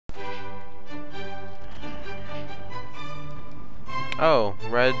Oh,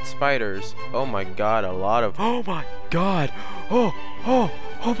 red spiders. Oh my god, a lot of. Oh my god! Oh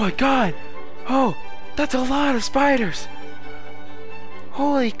my god! Oh, that's a lot of spiders!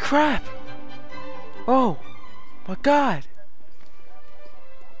 Holy crap! Oh my god!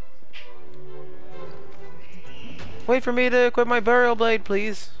 Wait for me to equip my burial blade,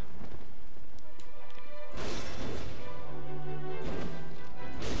 please.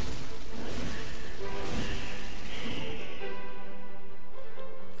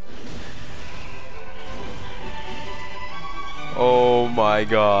 Oh my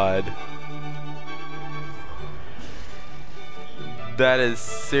god. That is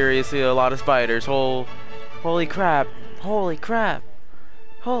seriously a lot of spiders. Holy crap. Holy crap.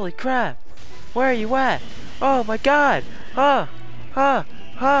 Holy crap. Where are you at? Oh my god. Oh,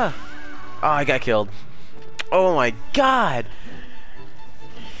 I got killed. Oh my god.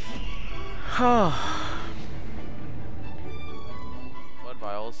 Oh. Blood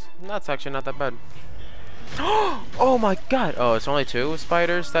vials. That's actually not that bad. Oh my god! Oh, it's only 2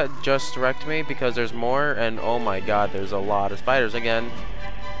 spiders that just wrecked me because there's more, and oh my god, there's a lot of spiders again.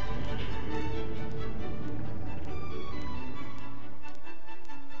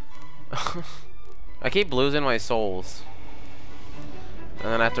 I keep losing my souls.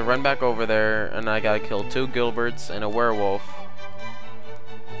 And then I have to run back over there, and I gotta kill 2 Gilberts and a werewolf.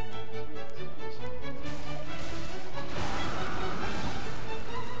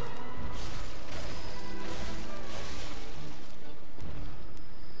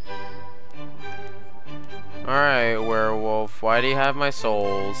 Alright, werewolf, why do you have my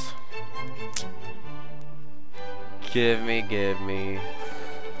souls? Give me, give me.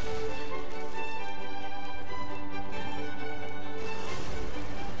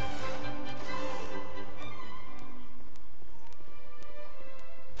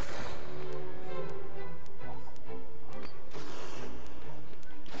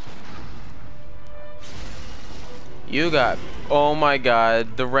 You got... Oh my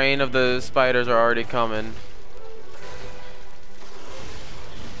god, the rain of the spiders are already coming.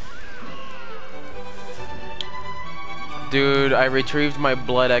 Dude, I retrieved my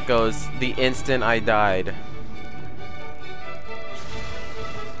blood echoes the instant I died.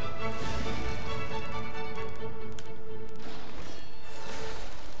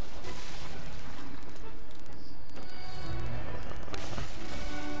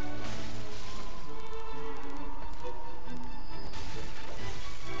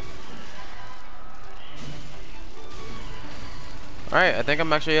 Alright, I think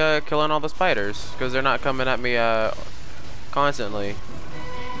I'm actually killing all the spiders, because they're not coming at me constantly.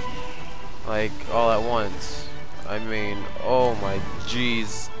 Like, all at once. I mean, oh my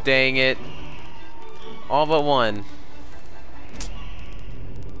jeez, dang it. All but one.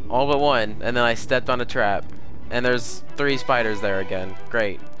 All but one, and then I stepped on a trap. And there's 3 spiders there again.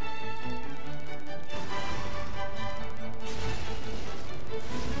 Great.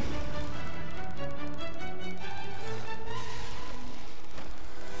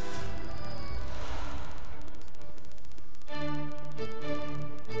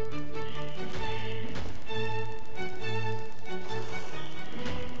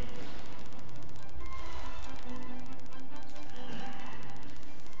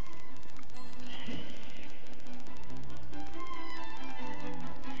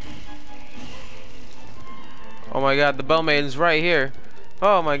 Oh my god, the Bell Maiden's right here.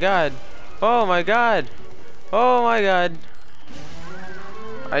 Oh my god. Oh my god. Oh my god.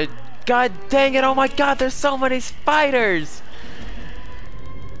 God dang it, oh my god, there's so many spiders!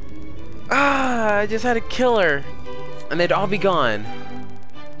 Ah, I just had to kill her. And they'd all be gone.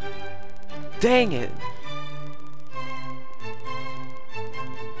 Dang it.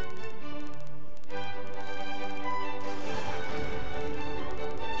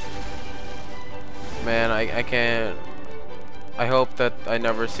 Man, I can't... I hope that I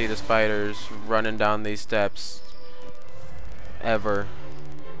never see the spiders running down these steps. Ever.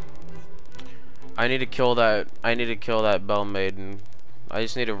 I need to kill that Bell Maiden. I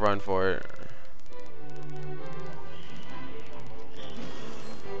just need to run for it.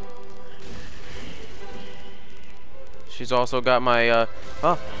 She's also got my,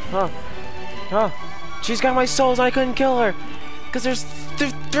 she's got my souls and I couldn't kill her! Because there's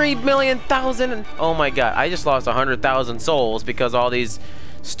 3,000,000. Oh my god, I just lost 100,000 souls because all these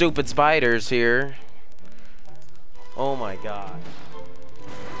stupid spiders here. Oh my god.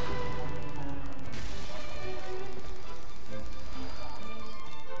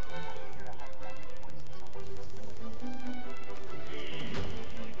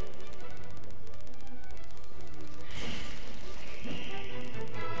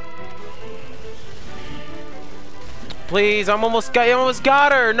 please. I almost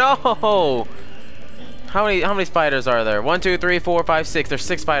got her. No. How many spiders are there? 1, 2, 3, 4, 5, 6. There's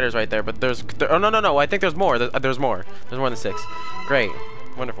 6 spiders right there. But oh no. I think there's more. There's more. There's more than 6. Great.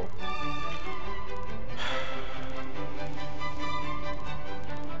 Wonderful.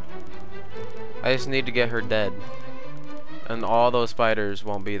 I just need to get her dead. And all those spiders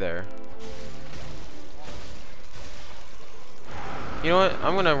won't be there. You know what?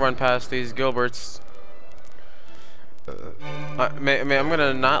 I'm gonna run past these Gilberts. I'm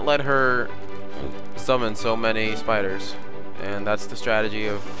gonna not let her summon so many spiders. And that's the strategy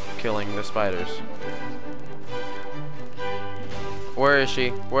of killing the spiders. Where is she?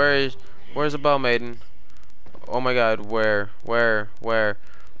 Where's the Bell Maiden? Oh my god, where?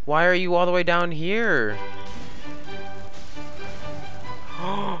 Why are you all the way down here?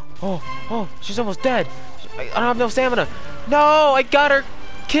 Oh, she's almost dead. I don't have no stamina. No, I got her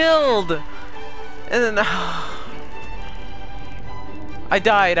killed. And then I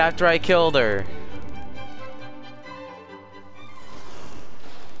died after I killed her.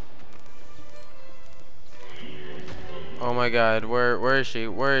 Oh my god, where is she?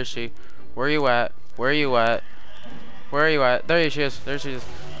 Where is she? Where are you at? Where are you at? Where are you at? There she is. There she is.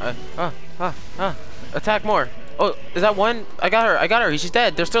 Attack more. Oh, is that one? I got her. She's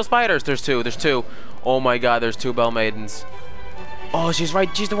dead. There's still spiders. There's two. Oh my god, there's 2 Bell Maidens. Oh, she's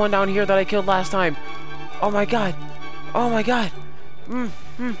right. She's the one down here that I killed last time. Oh my god. Oh my god.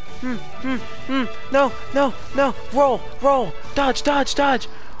 No. Roll. Dodge.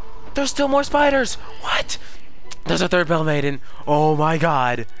 There's still more spiders. What? There's a 3rd Bell Maiden. Oh my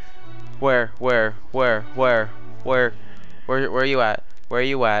god. Where are you at? Where are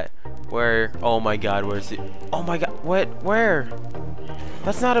you at? Where? Oh my god, where's he? Oh my god, what? Where?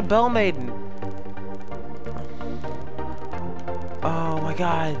 That's not a Bell Maiden. Oh my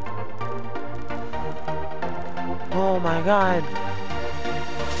god. Oh my god.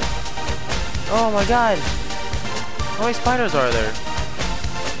 Oh my god. How many spiders are there?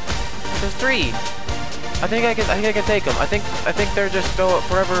 There's 3. I think I can take them. I think they're just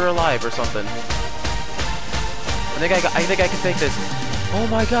forever alive or something. I think I can take this. Oh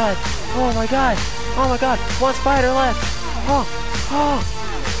my god. 1 spider left. Oh,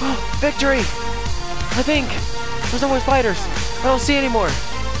 victory. I think. There's no more spiders. I don't see any more.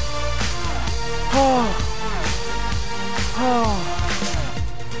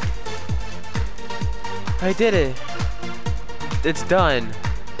 I did it. It's done.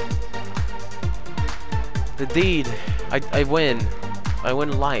 The deed. I win. I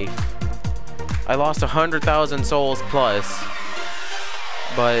win life. I lost 100,000 souls plus.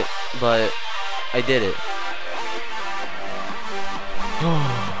 But I did it.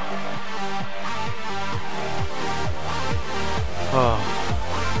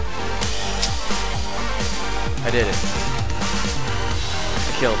 I did it.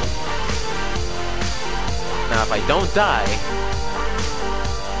 I killed him. Now if I don't die,